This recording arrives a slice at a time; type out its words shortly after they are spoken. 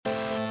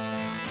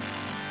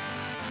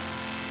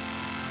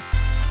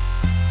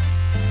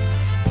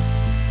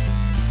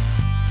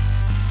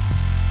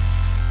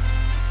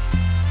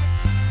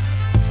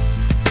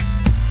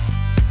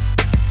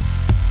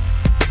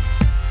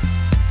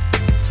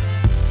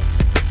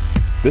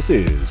This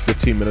is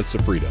 15 Minutes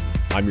of Freedom.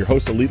 I'm your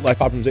host, Elite Life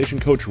Optimization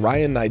Coach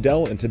Ryan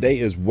Niddel, and today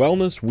is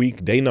Wellness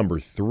Week, day number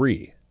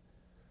 3.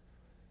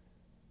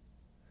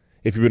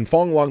 If you've been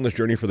following along this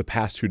journey for the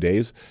past 2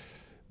 days,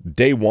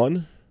 day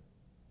 1,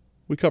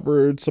 we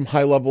covered some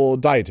high-level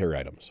dietary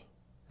items,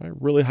 right?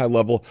 Really high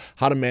level,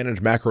 how to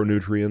manage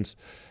macronutrients,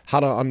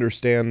 how to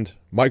understand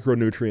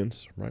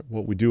micronutrients, right?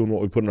 What we do and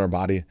what we put in our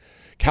body,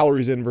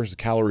 calories in versus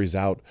calories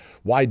out,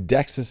 why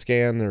DEXA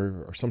scan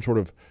or some sort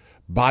of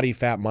body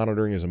fat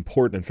monitoring is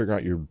important and figuring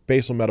out your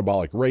basal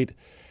metabolic rate,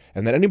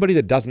 and that anybody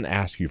that doesn't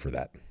ask you for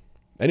that,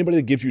 anybody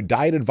that gives you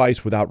diet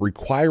advice without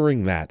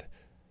requiring that,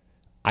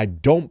 I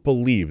don't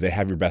believe they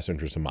have your best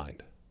interest in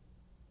mind.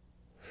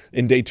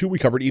 In day 2, we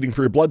covered eating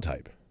for your blood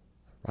type,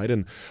 right?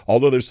 And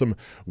although there's some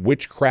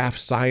witchcraft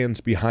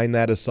science behind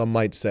that, as some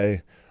might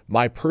say,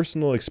 my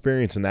personal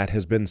experience in that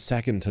has been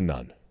second to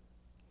none.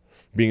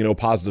 Being an O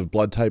positive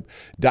blood type,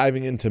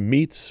 diving into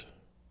meats,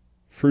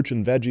 fruits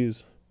and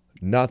veggies,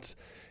 nuts,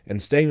 and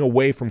staying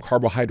away from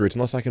carbohydrates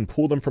unless I can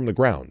pull them from the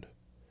ground,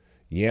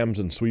 yams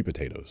and sweet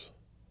potatoes,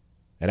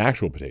 and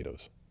actual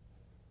potatoes.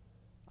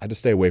 I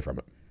just stay away from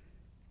it.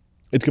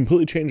 It's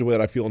completely changed the way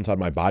that I feel inside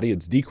my body.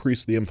 It's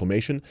decreased the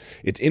inflammation.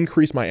 It's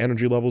increased my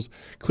energy levels,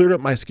 cleared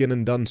up my skin,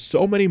 and done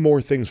so many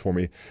more things for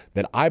me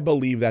that I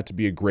believe that to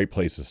be a great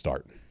place to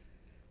start.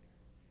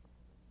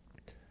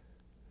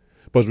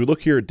 But as we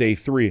look here at day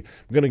 3,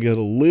 I'm going to get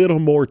a little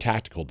more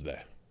tactical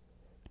today.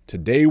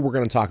 Today, we're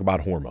going to talk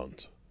about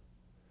hormones.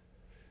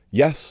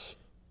 Yes,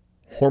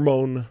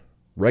 hormone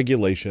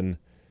regulation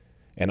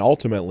and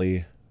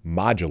ultimately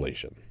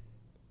modulation.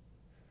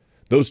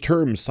 Those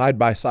terms side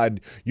by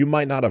side you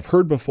might not have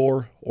heard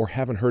before or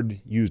haven't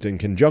heard used in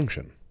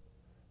conjunction.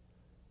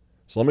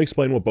 So let me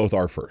explain what both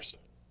are first.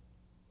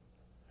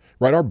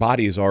 Right, our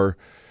bodies are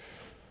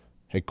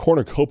a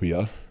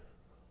cornucopia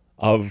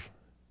of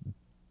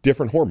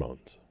different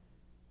hormones.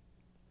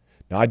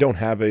 Now, I don't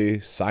have a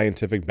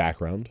scientific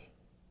background,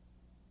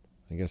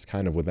 I guess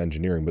kind of with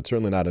engineering, but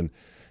certainly not in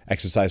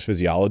exercise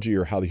physiology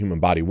or how the human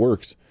body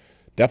works,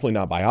 definitely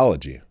not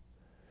biology.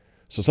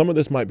 So some of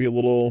this might be a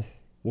little,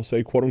 we'll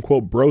say, quote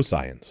unquote, bro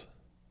science.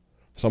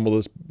 Some of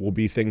this will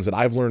be things that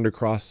I've learned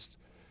across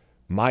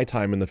my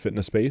time in the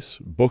fitness space,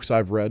 books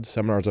I've read,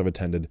 seminars I've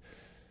attended,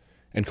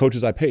 and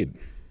coaches I paid.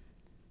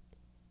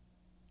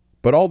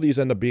 But all these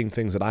end up being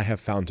things that I have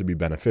found to be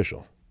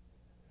beneficial.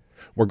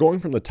 We're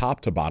going from the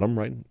top to bottom,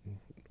 right?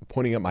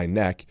 Pointing at my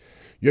neck,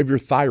 you have your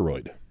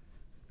thyroid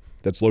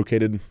that's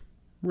located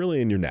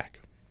really in your neck.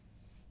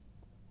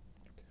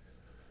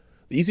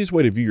 The easiest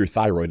way to view your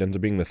thyroid ends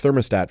up being the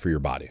thermostat for your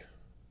body.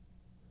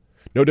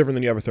 No different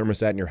than you have a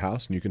thermostat in your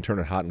house and you can turn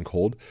it hot and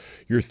cold.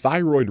 Your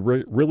thyroid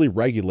really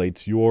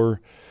regulates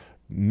your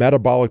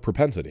metabolic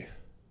propensity.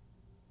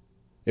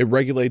 It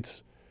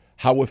regulates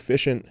how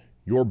efficient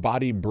your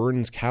body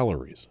burns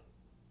calories.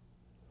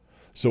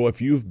 So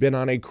if you've been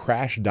on a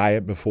crash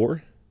diet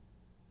before,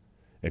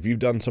 if you've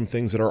done some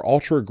things that are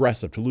ultra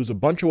aggressive to lose a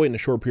bunch of weight in a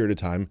short period of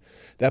time,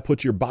 that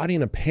puts your body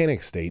in a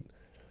panic state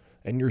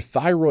and your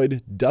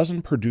thyroid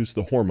doesn't produce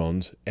the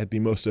hormones at the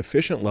most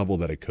efficient level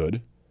that it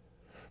could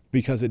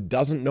because it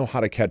doesn't know how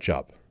to catch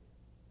up.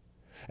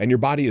 And your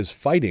body is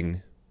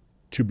fighting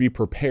to be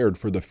prepared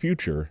for the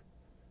future,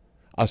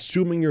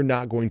 assuming you're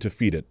not going to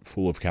feed it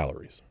full of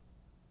calories.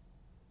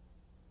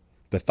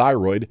 The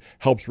thyroid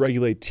helps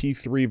regulate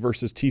T3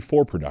 versus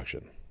T4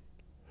 production.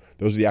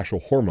 Those are the actual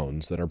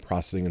hormones that are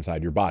processing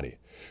inside your body.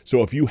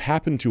 So if you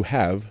happen to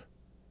have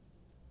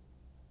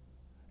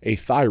a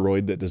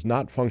thyroid that does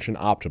not function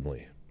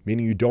optimally,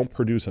 meaning you don't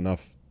produce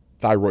enough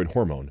thyroid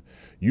hormone,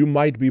 you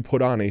might be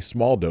put on a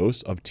small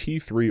dose of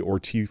T3 or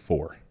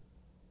T4.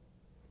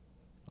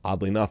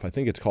 Oddly enough, I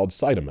think it's called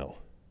Cytomel. I'll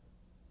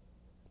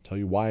tell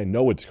you why I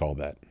know it's called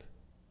that.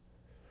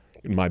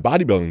 In my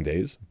bodybuilding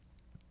days,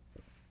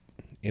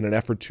 in an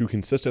effort to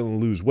consistently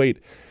lose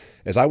weight,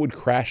 as I would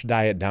crash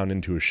diet down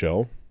into a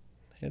show,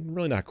 and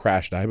really not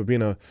crash diet, but be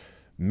in a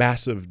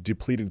massive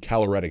depleted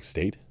caloric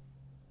state,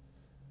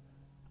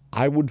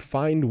 I would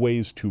find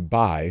ways to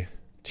buy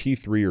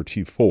T3 or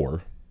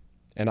T4,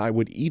 and I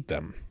would eat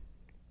them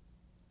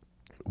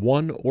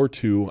 1 or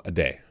 2 a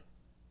day.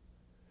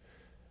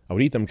 I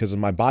would eat them because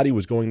my body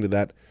was going to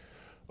that,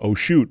 oh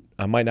shoot,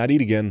 I might not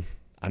eat again,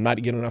 I'm not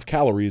getting enough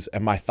calories,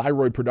 and my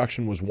thyroid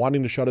production was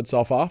wanting to shut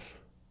itself off.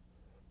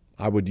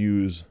 I would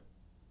use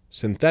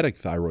synthetic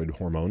thyroid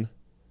hormone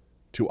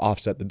to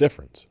offset the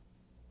difference.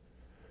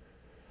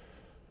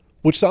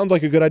 Which sounds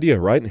like a good idea,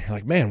 right? You're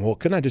like, man, well,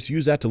 couldn't I just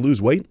use that to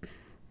lose weight?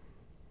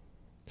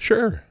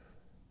 Sure,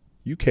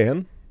 you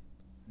can.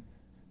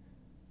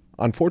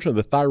 Unfortunately,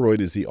 the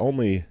thyroid is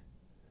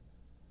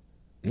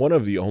one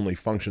of the only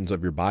functions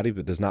of your body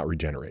that does not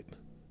regenerate.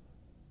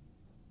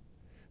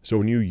 So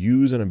when you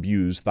use and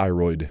abuse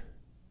thyroid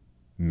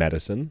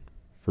medicine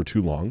for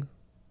too long,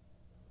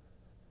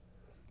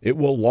 it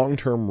will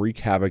long-term wreak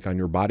havoc on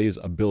your body's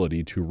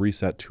ability to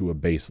reset to a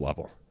base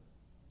level.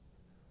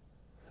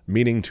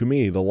 Meaning, to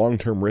me, the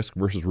long-term risk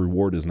versus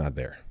reward is not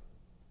there.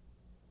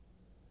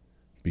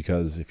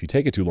 Because if you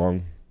take it too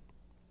long,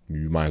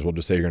 you might as well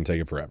just say you're going to take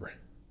it forever.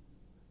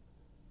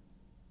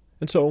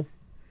 And so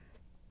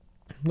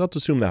let's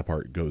assume that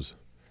part goes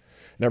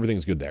and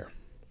everything's good there.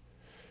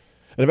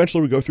 And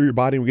eventually we go through your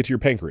body and we get to your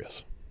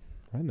pancreas.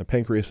 Right? And the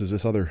pancreas is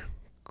this other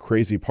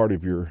crazy part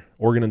of your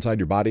organ inside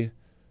your body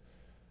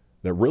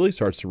that really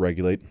starts to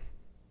regulate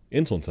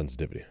insulin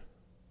sensitivity.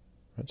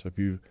 Right? So if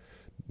you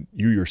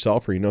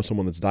yourself or you know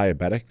someone that's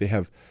diabetic, they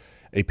have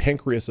a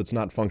pancreas that's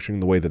not functioning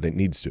the way that it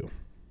needs to.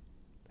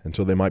 And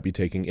so they might be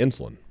taking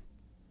insulin.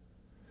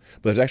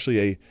 But there's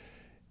actually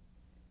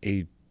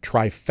a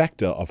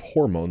trifecta of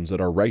hormones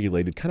that are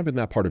regulated kind of in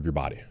that part of your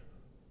body.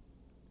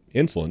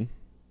 Insulin,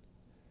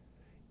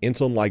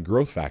 insulin-like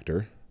growth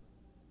factor,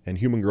 and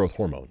human growth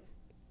hormone.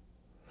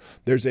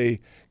 There's a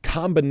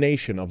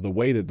combination of the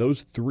way that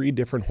those three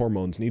different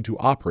hormones need to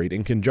operate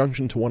in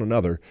conjunction to one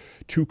another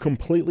to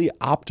completely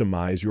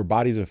optimize your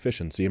body's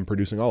efficiency in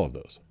producing all of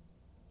those.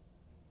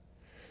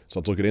 So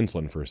let's look at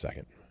insulin for a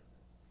second.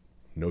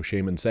 No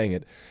shame in saying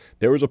it.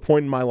 There was a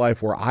point in my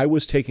life where I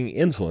was taking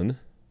insulin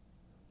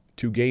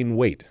to gain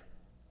weight,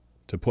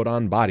 to put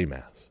on body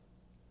mass.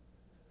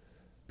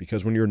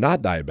 Because when you're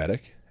not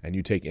diabetic and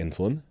you take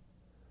insulin,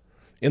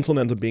 insulin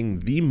ends up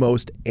being the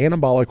most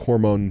anabolic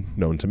hormone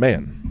known to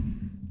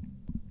man.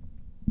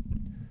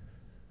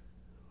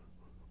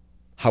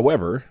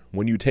 However,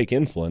 when you take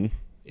insulin,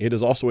 it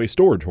is also a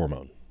storage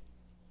hormone.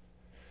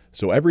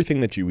 So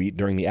everything that you eat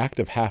during the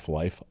active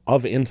half-life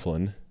of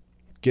insulin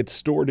gets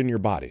stored in your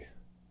body.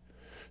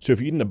 So if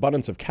you eat an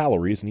abundance of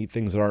calories and eat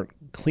things that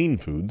aren't clean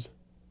foods,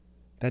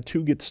 that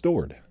too gets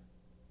stored,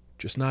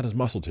 just not as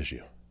muscle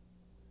tissue.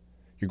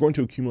 You're going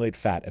to accumulate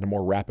fat at a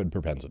more rapid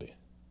propensity.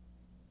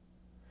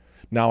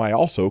 Now, I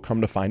also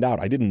come to find out,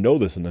 I didn't know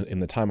this in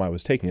the time I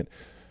was taking it,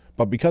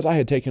 but because I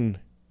had taken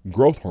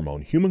growth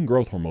hormone, human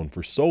growth hormone,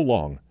 for so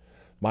long,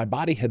 my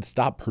body had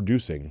stopped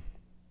producing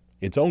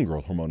its own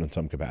growth hormone in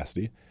some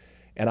capacity,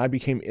 and I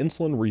became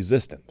insulin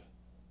resistant.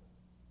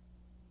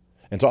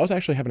 And so I was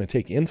actually having to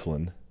take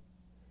insulin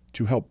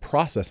to help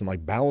process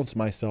and balance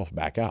myself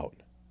back out.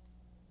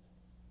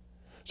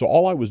 So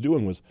all I was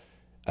doing was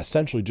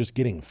essentially just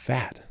getting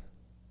fat,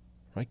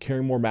 right?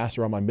 Carrying more mass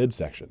around my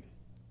midsection.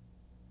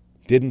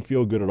 Didn't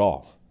feel good at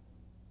all.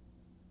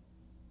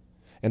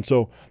 And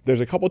so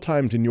there's a couple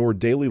times in your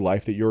daily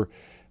life that your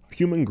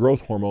human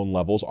growth hormone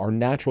levels are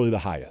naturally the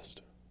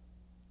highest.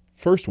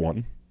 First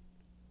one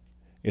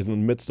is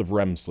in the midst of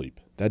REM sleep,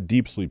 that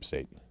deep sleep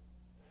state,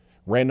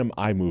 random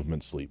eye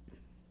movement sleep.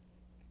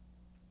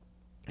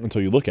 And so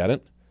you look at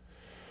it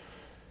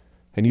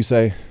and you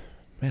say,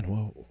 man,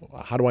 well,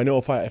 how do I know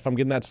if I'm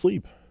getting that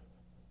sleep?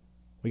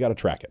 We got to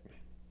track it,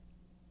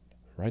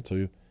 right?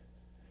 So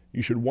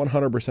you should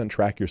 100%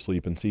 track your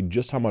sleep and see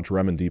just how much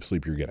REM and deep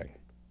sleep you're getting.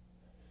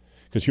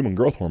 Because human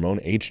growth hormone,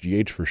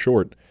 HGH for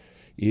short,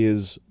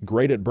 is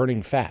great at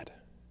burning fat.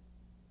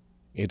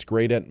 It's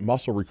great at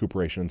muscle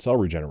recuperation and cell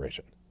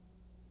regeneration.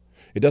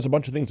 It does a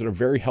bunch of things that are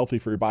very healthy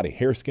for your body: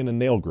 hair, skin, and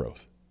nail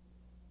growth,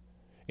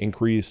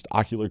 increased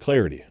ocular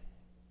clarity.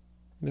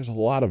 There's a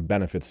lot of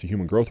benefits to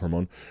human growth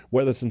hormone,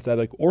 whether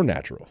synthetic or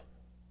natural,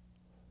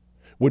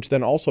 which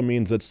then also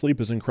means that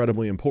sleep is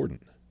incredibly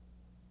important.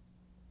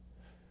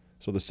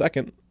 So the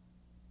second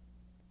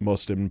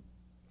most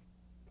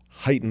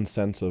heightened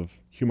sense of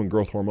human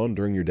growth hormone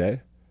during your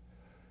day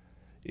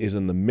is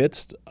in the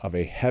midst of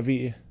a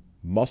heavy,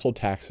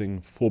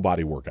 muscle-taxing,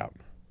 full-body workout.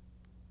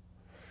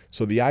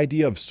 So the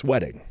idea of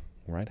sweating,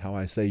 right? How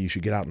I say you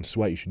should get out and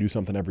sweat, you should do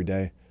something every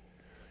day.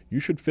 You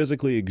should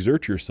physically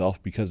exert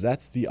yourself because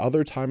that's the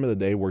other time of the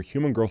day where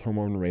human growth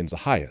hormone remains the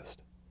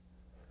highest.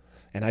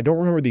 And I don't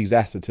remember the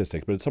exact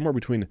statistics, but it's somewhere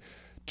between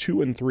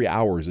 2 and 3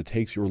 hours it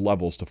takes your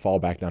levels to fall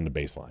back down to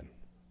baseline.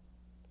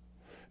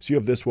 So you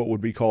have this, what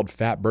would be called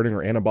fat burning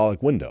or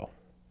anabolic window,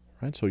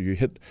 right? So you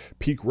hit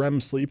peak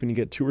REM sleep and you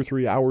get 2 or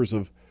 3 hours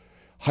of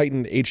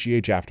heightened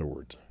HGH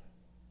afterwards.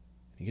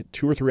 You get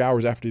 2 or 3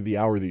 hours after the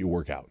hour that you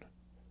work out.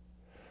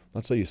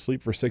 Let's say you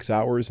sleep for 6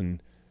 hours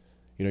and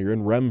you're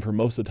in REM for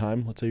most of the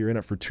time. Let's say you're in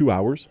it for 2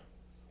 hours,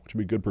 which would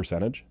be a good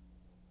percentage.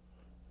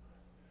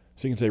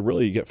 So you can say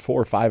really you get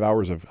 4 or 5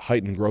 hours of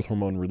heightened growth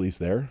hormone release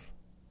there.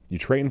 You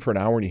train for an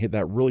hour and you hit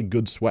that really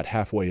good sweat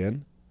halfway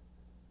in.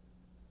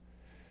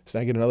 So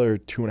now you get another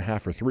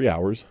 2.5 or 3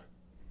 hours.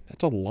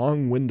 That's a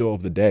long window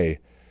of the day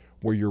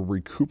where you're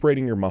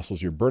recuperating your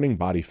muscles, you're burning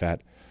body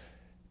fat,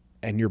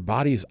 and your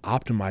body is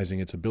optimizing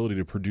its ability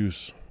to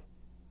produce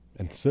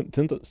and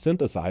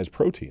synthesize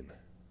protein,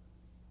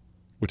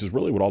 which is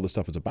really what all this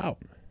stuff is about.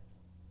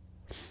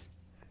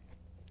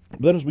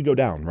 But then as we go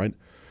down, right?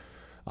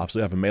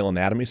 Obviously I have a male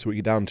anatomy, so we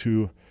get down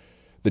to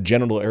the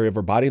genital area of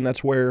our body, and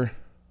that's where,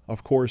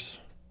 of course,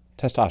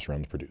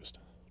 testosterone is produced.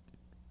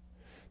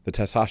 The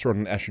testosterone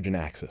and estrogen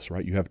axis,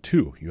 right? You have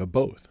two, you have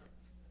both.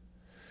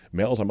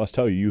 Males, I must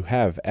tell you, you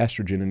have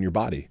estrogen in your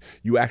body.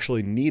 You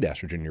actually need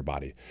estrogen in your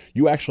body.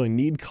 You actually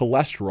need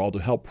cholesterol to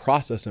help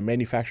process and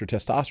manufacture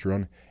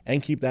testosterone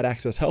and keep that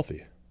axis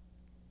healthy.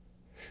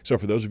 So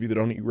for those of you that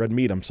don't eat red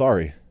meat, I'm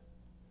sorry.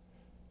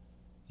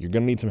 You're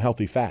going to need some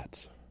healthy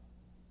fats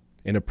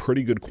in a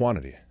pretty good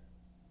quantity.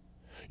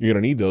 You're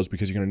going to need those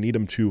because you're going to need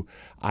them to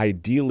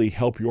ideally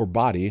help your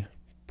body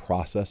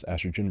process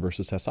estrogen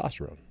versus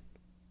testosterone.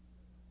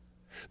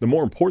 The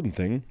more important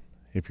thing,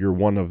 if you're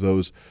one of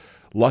those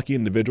lucky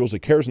individuals that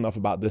cares enough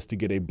about this to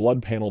get a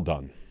blood panel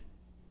done,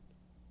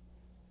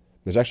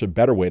 there's actually a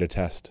better way to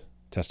test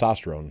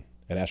testosterone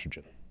and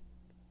estrogen.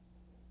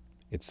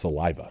 It's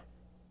saliva.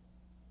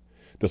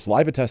 The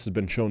saliva test has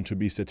been shown to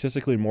be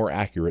statistically more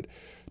accurate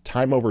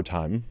time over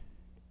time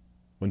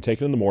when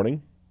taken in the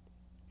morning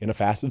in a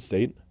fasted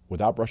state,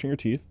 without brushing your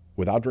teeth,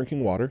 without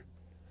drinking water.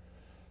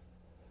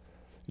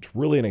 It's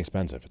really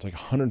inexpensive. It's like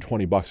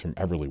 $120 from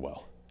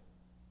Everlywell.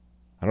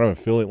 I don't have an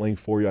affiliate link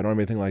for you. I don't have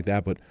anything like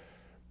that, but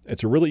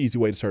it's a really easy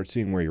way to start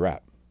seeing where you're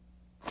at.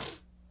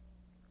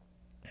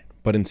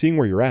 But in seeing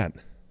where you're at,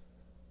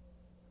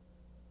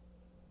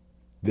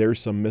 there's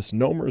some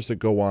misnomers that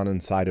go on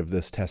inside of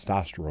this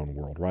testosterone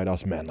world, right?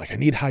 Us men, like, I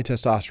need high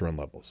testosterone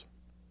levels.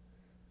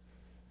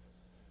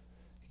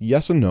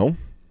 Yes and no.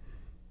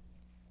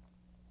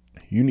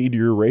 You need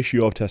your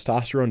ratio of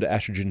testosterone to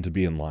estrogen to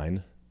be in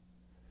line,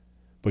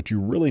 but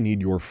you really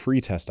need your free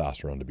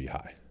testosterone to be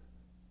high.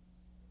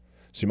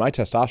 See, my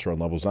testosterone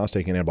levels, when I was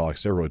taking anabolic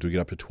steroids, would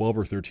get up to 12 or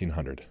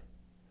 1300.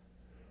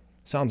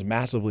 Sounds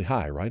massively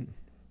high, right?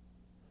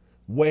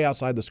 Way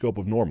outside the scope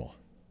of normal.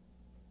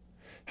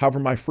 However,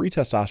 my free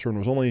testosterone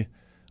was only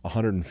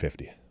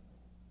 150,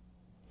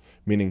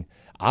 meaning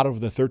out of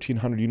the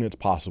 1,300 units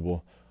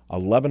possible,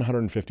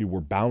 1,150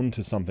 were bound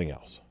to something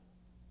else.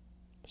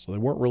 So they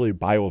weren't really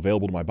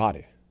bioavailable to my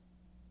body.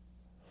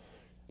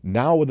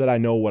 Now that I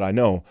know what I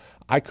know,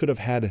 I could have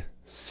had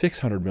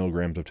 600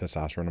 milligrams of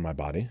testosterone in my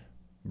body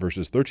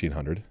versus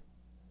 1,300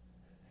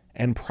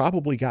 and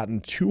probably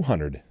gotten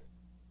 200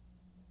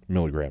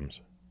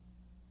 milligrams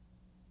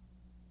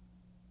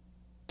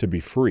to be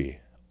free,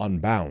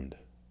 unbound,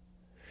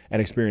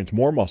 and experience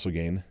more muscle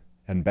gain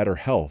and better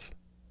health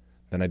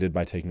than I did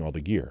by taking all the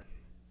gear.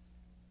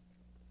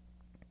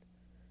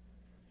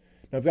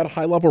 Now, I've got a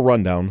high-level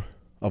rundown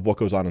of what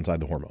goes on inside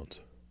the hormones.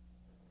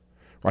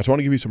 All right, so I want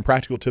to give you some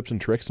practical tips and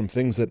tricks, some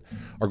things that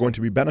are going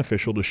to be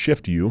beneficial to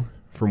shift you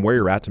from where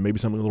you're at to maybe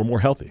something a little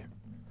more healthy.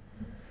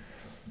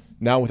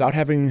 Now, without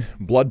having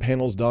blood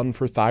panels done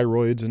for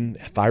thyroids and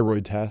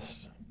thyroid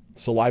tests,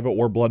 saliva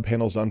or blood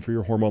panels done for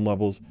your hormone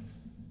levels,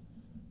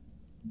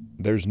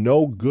 there's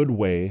no good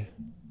way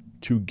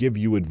to give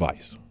you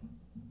advice.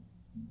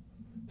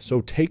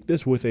 So take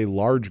this with a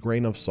large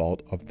grain of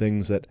salt of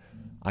things that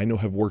I know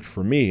have worked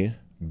for me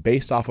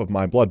based off of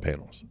my blood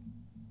panels.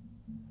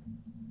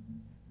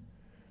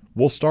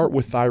 We'll start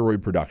with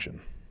thyroid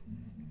production.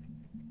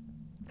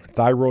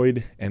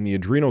 Thyroid and the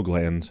adrenal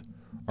glands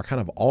are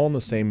kind of all in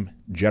the same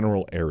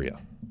general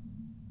area.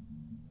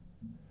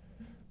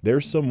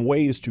 There's some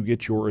ways to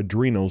get your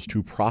adrenals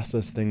to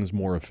process things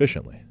more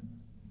efficiently.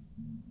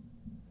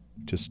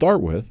 To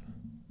start with,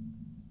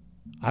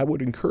 I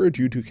would encourage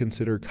you to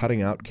consider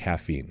cutting out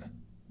caffeine.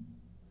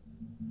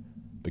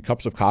 The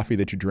cups of coffee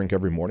that you drink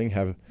every morning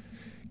have,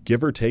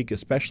 give or take,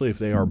 especially if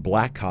they are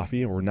black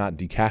coffee or not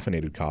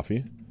decaffeinated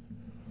coffee,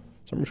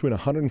 somewhere between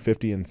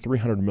 150 and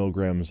 300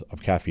 milligrams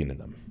of caffeine in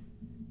them.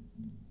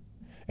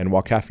 And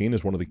while caffeine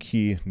is one of the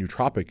key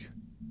nootropic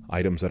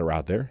items that are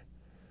out there,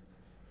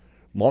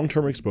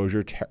 long-term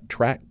exposure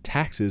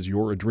taxes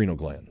your adrenal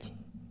glands.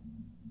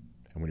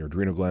 And when your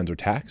adrenal glands are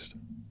taxed,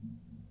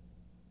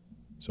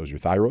 so is your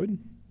thyroid,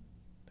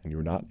 and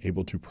you're not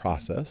able to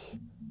process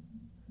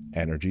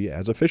energy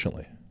as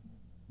efficiently.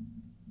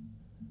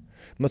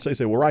 And let's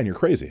say, well, Ryan, you're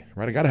crazy,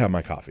 right? I got to have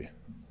my coffee.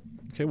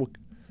 Okay, well,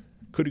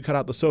 could you cut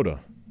out the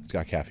soda? It's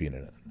got caffeine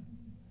in it.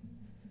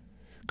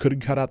 Could you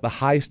cut out the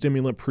high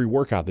stimulant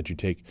pre-workout that you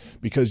take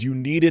because you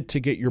need it to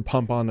get your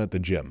pump on at the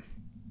gym?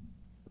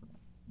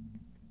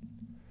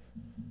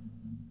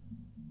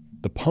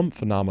 The pump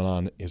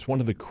phenomenon is one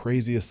of the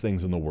craziest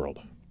things in the world.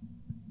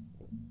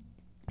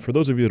 For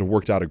those of you that have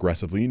worked out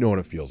aggressively, you know what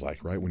it feels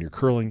like, right? When you're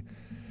curling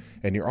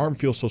and your arm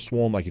feels so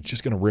swollen like it's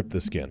just going to rip the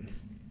skin.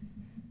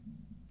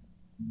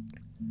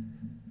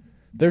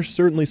 There's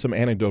certainly some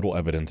anecdotal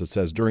evidence that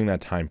says during that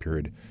time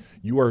period,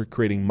 you are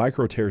creating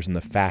micro tears in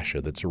the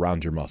fascia that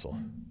surrounds your muscle.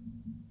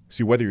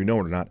 See, whether you know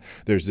it or not,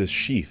 there's this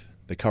sheath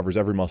that covers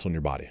every muscle in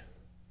your body.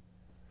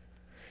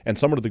 And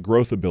some of the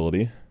growth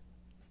ability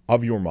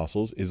of your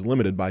muscles is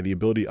limited by the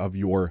ability of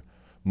your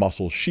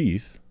muscle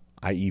sheath,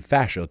 i.e.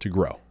 fascia, to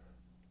grow.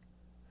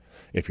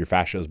 If your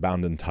fascia is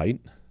bound and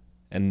tight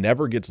and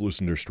never gets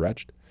loosened or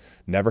stretched,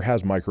 never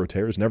has micro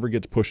tears, never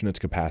gets pushed in its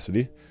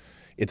capacity,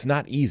 it's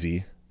not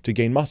easy to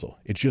gain muscle.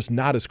 It's just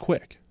not as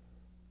quick.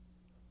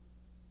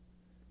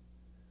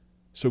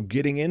 So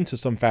getting into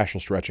some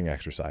fascial stretching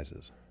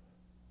exercises,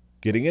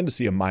 getting in to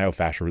see a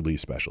myofascial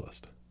release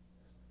specialist,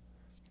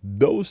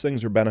 those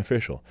things are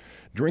beneficial.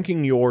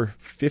 Drinking your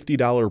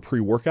 $50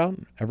 pre-workout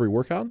every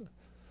workout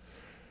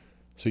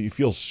so you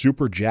feel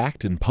super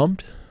jacked and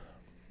pumped,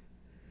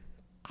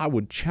 I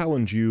would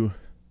challenge you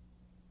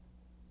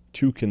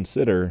to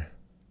consider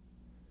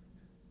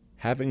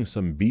having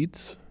some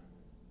beets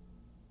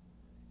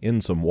in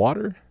some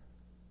water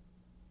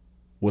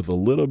with a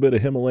little bit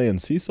of Himalayan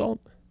sea salt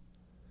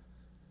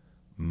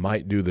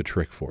might do the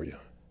trick for you.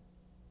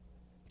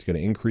 It's going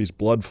to increase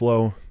blood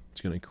flow.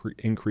 It's going to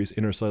increase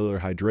intercellular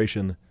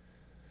hydration.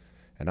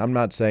 And I'm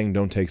not saying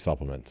don't take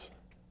supplements.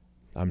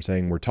 I'm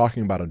saying we're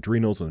talking about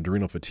adrenals and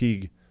adrenal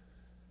fatigue,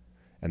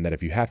 and that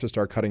if you have to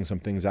start cutting some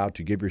things out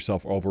to give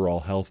yourself overall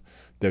health,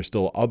 there's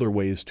still other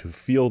ways to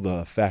feel the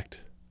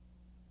effect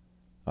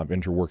of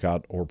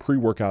intra-workout or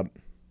pre-workout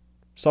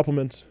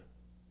supplements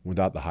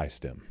without the high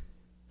stim.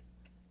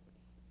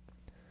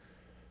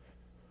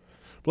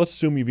 But let's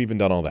assume you've even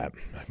done all that.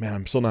 Man,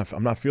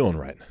 I'm not feeling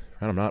right.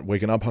 I'm not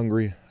waking up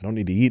hungry. I don't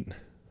need to eat.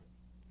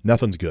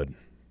 Nothing's good.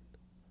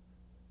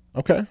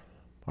 Okay.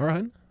 All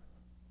right.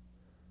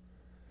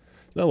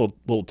 Another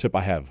little tip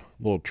I have,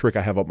 little trick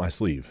I have up my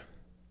sleeve.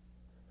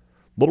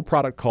 Little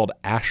product called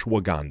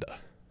ashwagandha.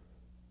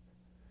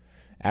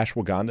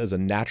 Ashwagandha is a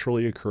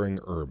naturally occurring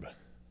herb.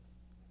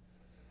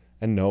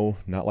 And no,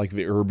 not like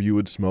the herb you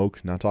would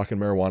smoke, not talking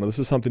marijuana. This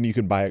is something you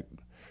can buy at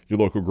your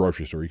local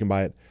grocery store. You can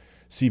buy it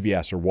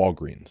CVS or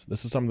Walgreens.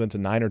 This is something that's a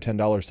 $9 or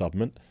 $10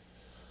 supplement,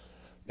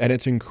 and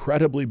it's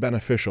incredibly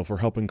beneficial for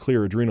helping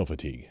clear adrenal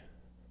fatigue.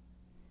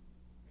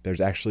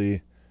 There's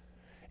actually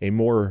a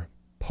more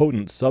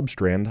potent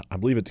substrand, I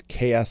believe it's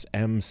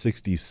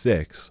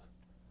KSM66,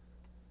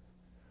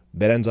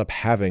 that ends up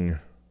having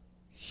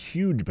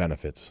huge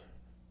benefits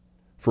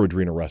for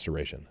adrenal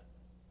restoration.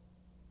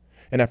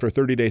 And after a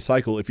 30-day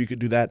cycle, if you could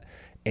do that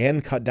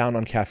and cut down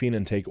on caffeine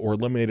intake or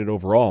eliminate it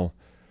overall,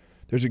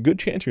 there's a good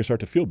chance you're going to start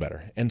to feel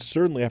better. And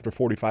certainly after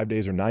 45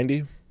 days or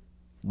 90,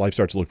 life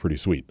starts to look pretty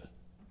sweet.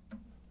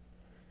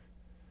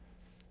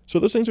 So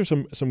those things are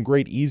some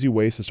great easy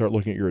ways to start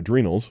looking at your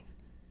adrenals.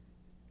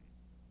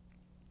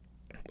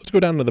 Let's go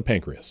down to the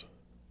pancreas.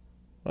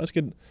 Let's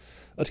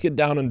get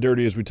down and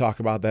dirty as we talk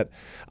about that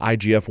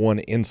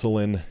IGF-1,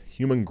 insulin,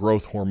 human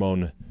growth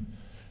hormone,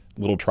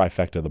 little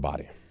trifecta of the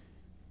body.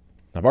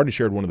 I've already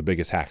shared one of the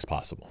biggest hacks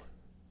possible.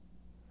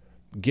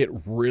 Get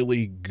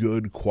really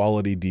good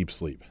quality deep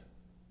sleep.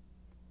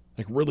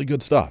 Like really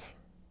good stuff.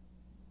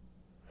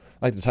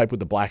 Like the type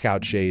with the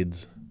blackout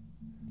shades.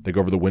 They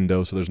go over the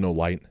window so there's no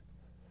light.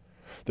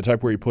 The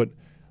type where you put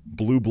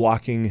blue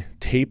blocking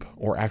tape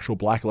or actual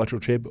black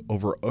electrical tape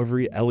over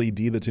every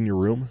LED that's in your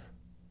room.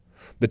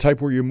 The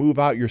type where you move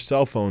out your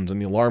cell phones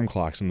and the alarm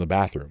clocks in the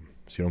bathroom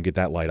so you don't get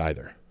that light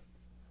either.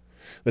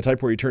 The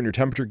type where you turn your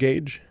temperature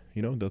gauge,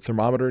 the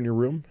thermometer in your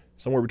room,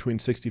 somewhere between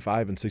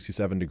 65 and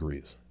 67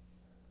 degrees.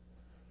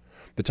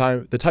 The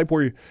type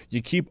where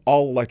you keep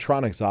all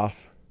electronics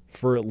off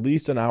for at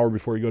least an hour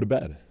before you go to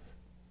bed.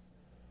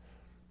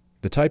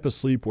 The type of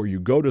sleep where you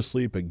go to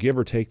sleep at give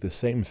or take the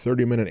same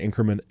 30-minute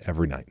increment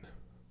every night.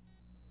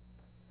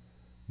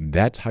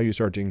 That's how you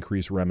start to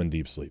increase REM and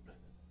deep sleep.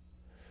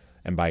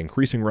 And by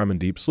increasing REM and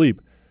deep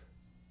sleep,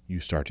 you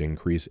start to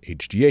increase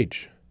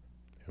HGH.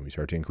 And when you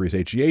start to increase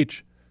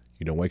HGH,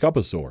 you don't wake up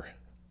as sore.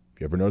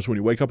 If you ever notice when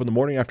you wake up in the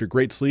morning after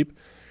great sleep,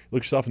 you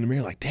look yourself in the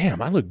mirror like,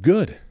 damn, I look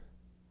good. I'm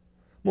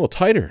a little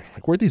tighter.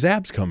 Like, where'd these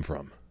abs come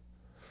from?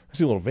 I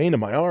see a little vein in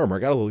my arm, or I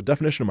got a little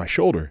definition in my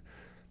shoulder.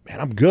 Man,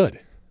 I'm good.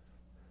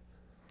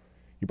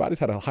 Your body's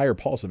had a higher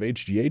pulse of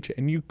HGH,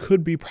 and you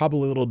could be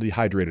probably a little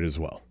dehydrated as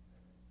well.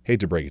 Hate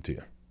to break it to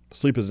you.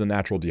 Sleep is a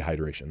natural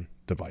dehydration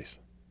device.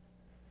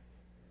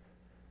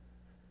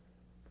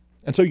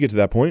 And so you get to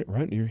that point,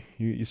 right?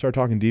 You start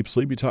talking deep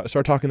sleep. You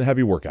start talking the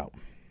heavy workout.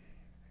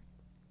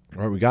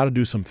 All right, we got to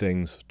do some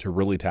things to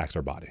really tax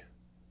our body.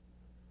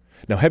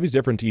 Now, heavy's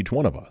different to each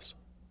one of us.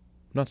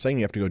 I'm not saying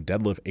you have to go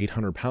deadlift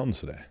 800 pounds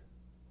today.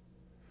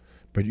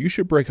 But you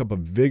should break a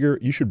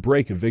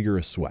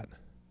vigorous sweat.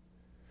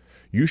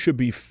 You should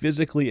be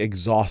physically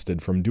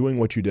exhausted from doing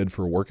what you did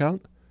for a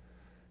workout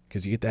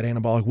because you get that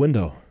anabolic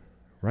window,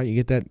 right?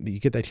 You get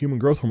that human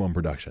growth hormone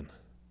production.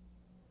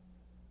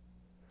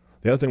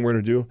 The other thing we're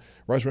going to do,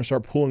 right, is we're going to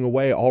start pulling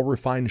away all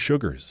refined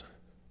sugars.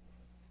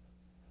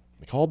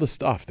 Like all the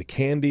stuff, the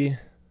candy,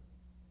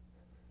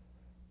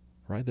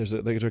 right? There's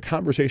a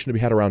conversation to be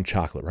had around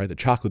chocolate, right? That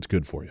chocolate's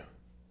good for you.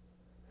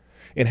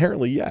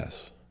 Inherently,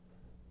 yes.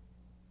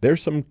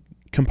 There's some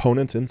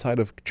components inside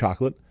of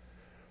chocolate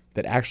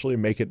that actually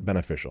make it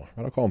beneficial.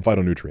 Right? I'll call them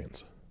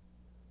phytonutrients.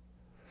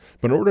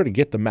 But in order to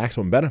get the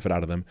maximum benefit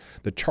out of them,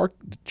 the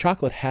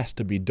chocolate has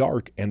to be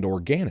dark and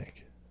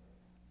organic.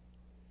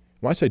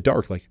 When I say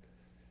dark, I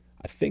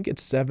think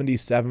it's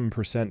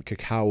 77%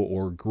 cacao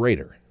or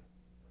greater.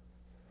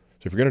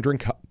 So if you're going to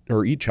drink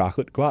or eat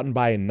chocolate, go out and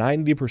buy a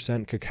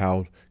 90%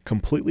 cacao,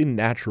 completely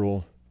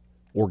natural,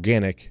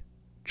 organic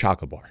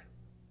chocolate bar.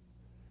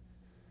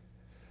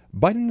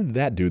 Bite into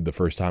that dude the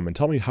first time and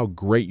tell me how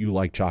great you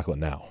like chocolate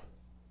now.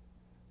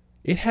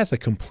 It has a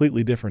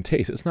completely different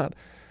taste. It's not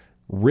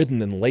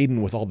ridden and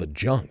laden with all the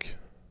junk.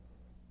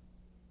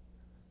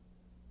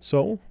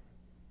 So,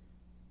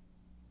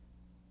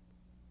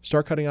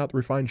 start cutting out the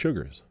refined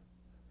sugars.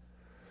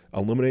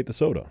 Eliminate the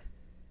soda.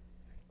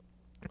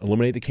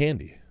 Eliminate the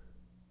candy.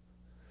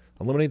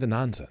 Eliminate the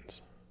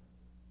nonsense.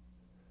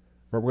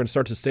 We're going to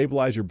start to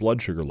stabilize your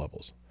blood sugar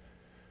levels.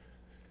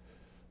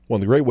 One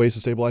of the great ways to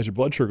stabilize your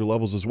blood sugar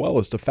levels as well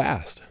is to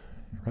fast.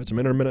 Right? Some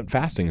intermittent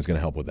fasting is going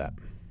to help with that.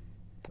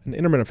 And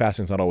intermittent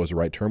fasting is not always the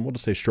right term. We'll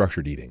just say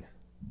structured eating.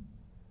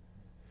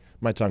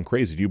 Might sound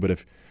crazy to you, but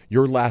if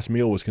your last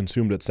meal was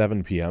consumed at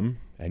 7 p.m.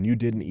 and you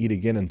didn't eat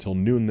again until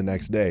noon the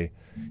next day,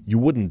 you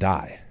wouldn't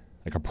die.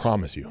 Like, I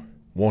promise you,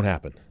 won't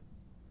happen.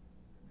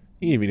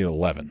 You even eat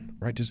 11,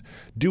 right? Just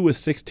do a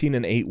 16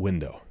 and 8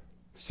 window.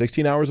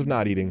 16 hours of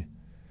not eating,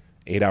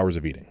 8 hours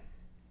of eating.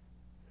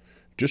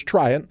 Just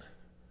try it,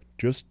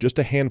 just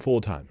a handful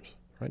of times,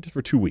 right? Just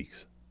for 2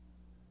 weeks.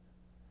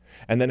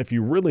 And then if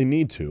you really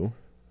need to,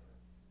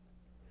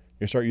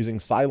 you start using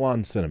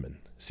Ceylon cinnamon,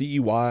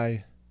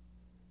 Ceylon.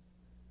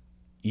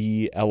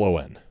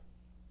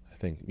 I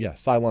think, yeah,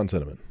 Ceylon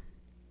cinnamon.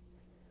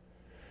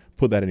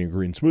 Put that in your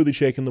green smoothie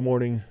shake in the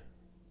morning.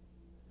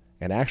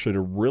 And actually,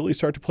 to really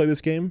start to play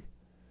this game,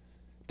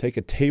 take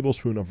a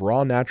tablespoon of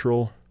raw,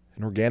 natural,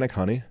 and organic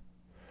honey,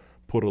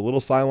 put a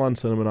little Ceylon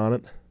cinnamon on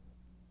it,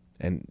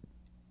 and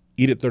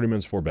eat it 30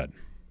 minutes before bed.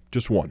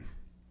 Just one.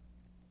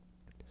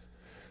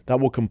 That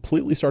will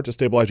completely start to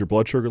stabilize your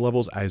blood sugar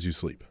levels as you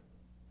sleep.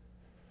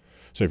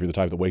 So if you're the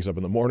type that wakes up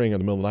in the morning or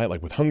the middle of the night,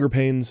 like with hunger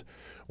pains,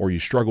 or you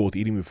struggle with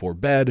eating before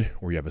bed,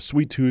 or you have a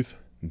sweet tooth,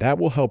 that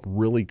will help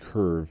really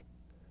curb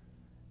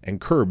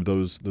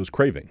those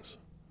cravings.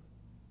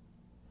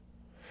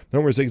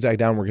 Then we're zigzag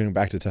down, we're getting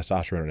back to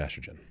testosterone and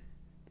estrogen.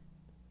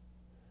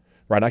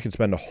 Right, I could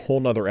spend a whole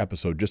nother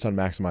episode just on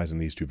maximizing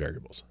these two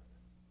variables.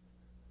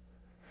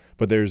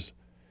 But there's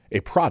a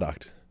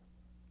product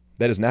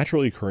that is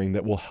naturally occurring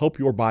that will help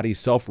your body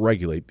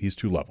self-regulate these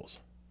two levels.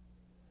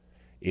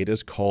 It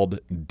is called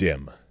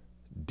DIM.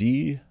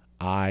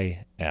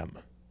 D-I-M.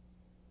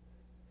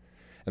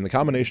 And the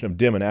combination of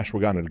DIM and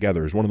ashwagandha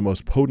together is one of the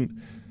most potent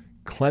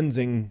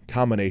cleansing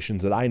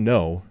combinations that I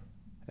know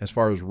as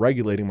far as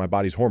regulating my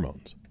body's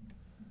hormones.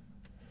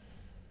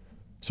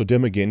 So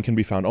DIM, again, can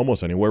be found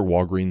almost anywhere,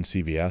 Walgreens,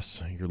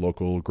 CVS, your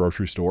local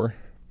grocery store,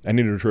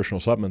 any nutritional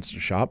supplements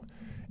shop,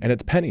 and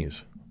it's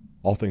pennies,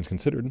 all things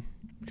considered,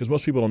 because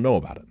most people don't know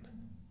about it.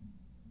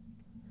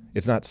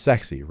 It's not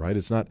sexy, right?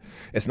 It's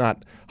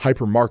not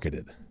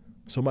hyper-marketed,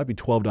 so it might be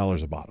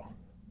 $12 a bottle.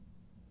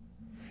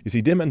 You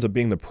see, DIM ends up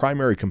being the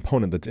primary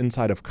component that's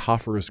inside of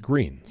coniferous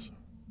greens.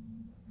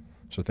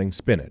 So think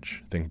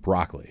spinach, think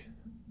broccoli,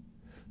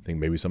 think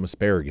maybe some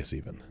asparagus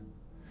even.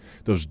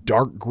 Those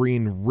dark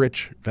green,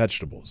 rich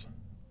vegetables.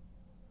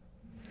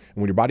 And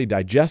when your body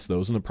digests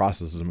those and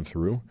processes them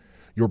through,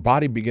 your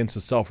body begins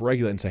to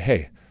self-regulate and say,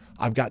 hey,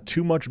 I've got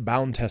too much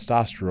bound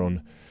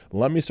testosterone.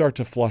 Let me start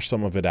to flush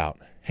some of it out.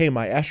 Hey,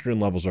 my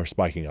estrogen levels are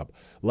spiking up.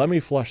 Let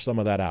me flush some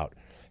of that out.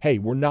 Hey,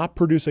 we're not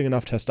producing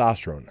enough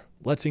testosterone.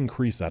 Let's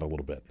increase that a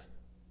little bit.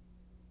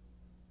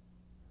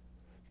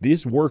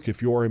 These work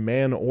if you're a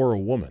man or a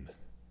woman.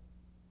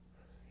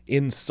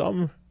 In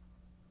some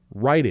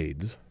Rite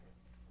Aids,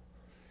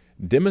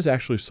 DIM is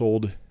actually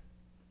sold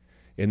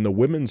in the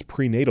women's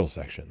prenatal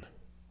section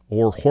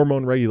or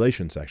hormone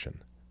regulation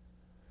section,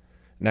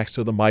 next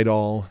to the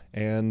Midol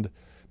and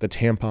the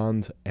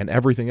tampons and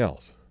everything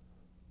else.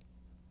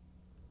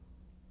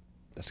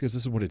 That's because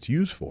this is what it's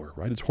used for,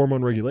 right? It's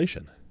hormone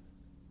regulation.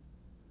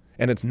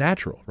 And it's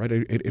natural, right?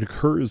 It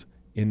occurs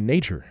in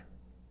nature.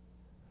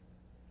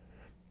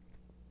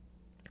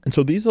 And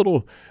so these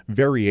little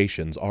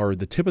variations are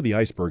the tip of the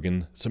iceberg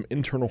in some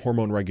internal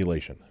hormone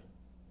regulation,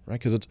 right?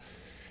 Because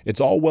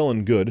it's all well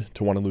and good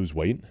to want to lose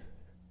weight,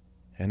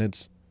 and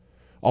it's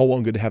all well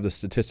and good to have the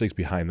statistics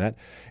behind that.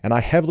 And I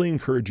heavily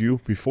encourage you,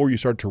 before you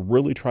start to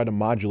really try to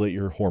modulate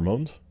your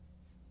hormones,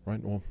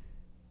 right? Well,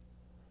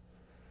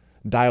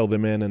 dial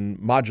them in, and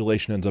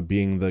modulation ends up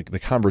being the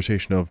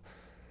conversation of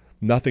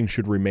nothing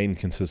should remain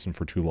consistent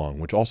for too long,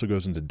 which also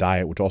goes into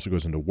diet, which also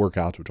goes into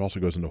workouts, which also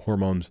goes into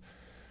hormones.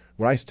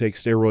 When I used to take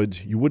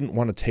steroids, you wouldn't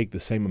want to take the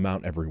same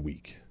amount every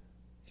week.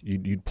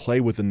 You'd play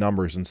with the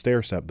numbers and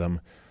stair-step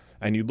them,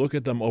 and you'd look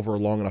at them over a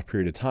long enough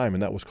period of time,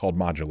 and that was called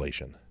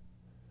modulation.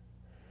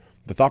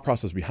 The thought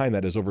process behind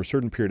that is over a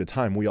certain period of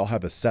time, we all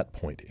have a set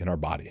point in our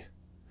body.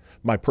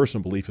 My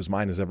personal belief is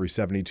mine is every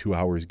 72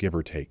 hours, give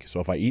or take. So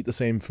if I eat the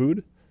same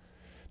food,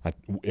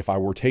 if I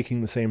were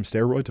taking the same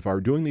steroids, if I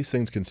were doing these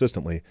things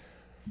consistently,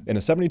 in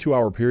a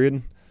 72-hour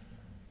period,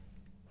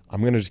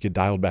 I'm going to just get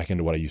dialed back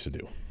into what I used to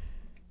do.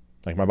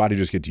 Like my body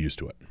just gets used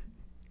to it.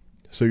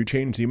 So you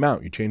change the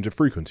amount, you change the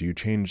frequency, you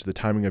change the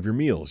timing of your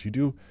meals. You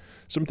do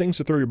some things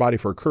to throw your body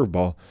for a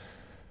curveball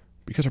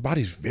because our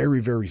body's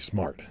very, very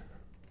smart.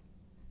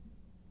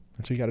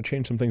 And so you got to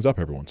change some things up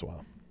every once in a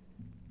while.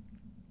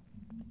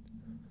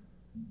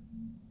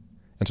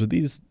 And so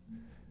these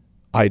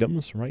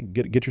items, right?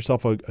 Get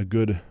yourself a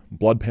good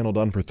blood panel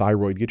done for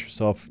thyroid. Get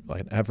yourself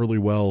like an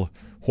Everlywell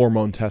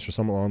hormone test or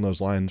something along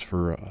those lines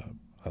for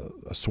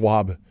a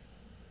swab.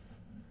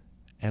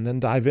 And then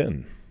dive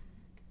in.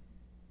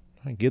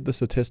 Right? Get the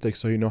statistics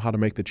so you know how to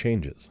make the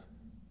changes.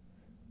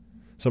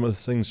 Some of the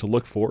things to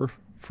look for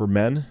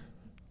men,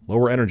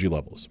 lower energy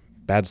levels,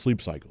 bad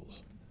sleep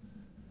cycles,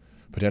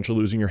 potential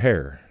losing your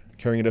hair,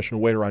 carrying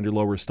additional weight around your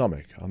lower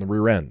stomach on the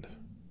rear end,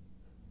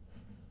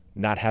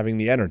 not having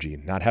the energy,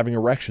 not having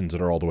erections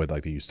that are all the way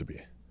like they used to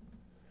be.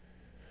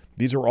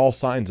 These are all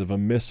signs of a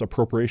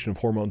misappropriation of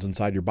hormones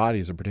inside your body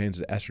as it pertains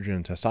to estrogen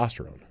and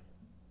testosterone.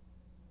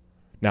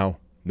 Now,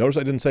 notice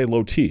I didn't say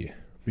low T.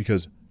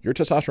 because your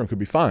testosterone could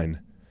be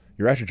fine,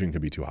 your estrogen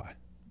could be too high.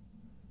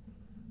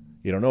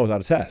 You don't know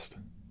without a test.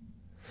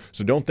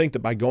 So don't think that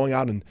by going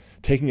out and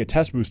taking a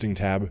test boosting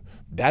tab,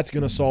 that's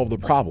going to solve the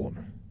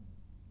problem,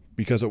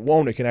 because it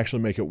won't. It can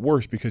actually make it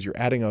worse because you're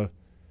adding a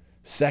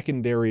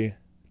secondary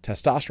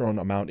testosterone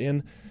amount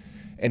in,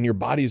 and your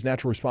body's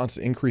natural response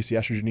to increase the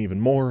estrogen even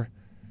more,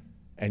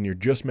 and you're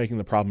just making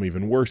the problem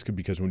even worse,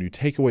 because when you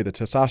take away the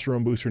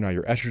testosterone booster, now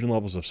your estrogen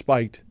levels have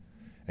spiked,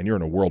 and you're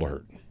in a world of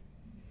hurt.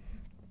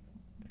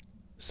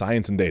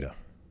 Science and data.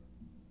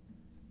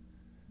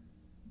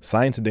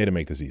 Science and data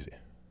make this easy.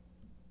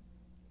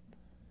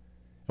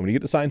 And when you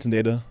get the science and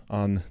data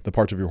on the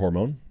parts of your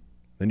hormone,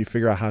 then you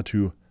figure out how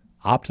to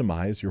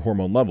optimize your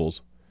hormone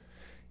levels.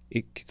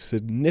 It can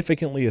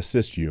significantly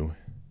assist you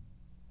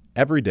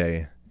every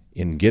day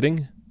in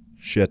getting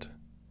shit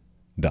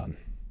done.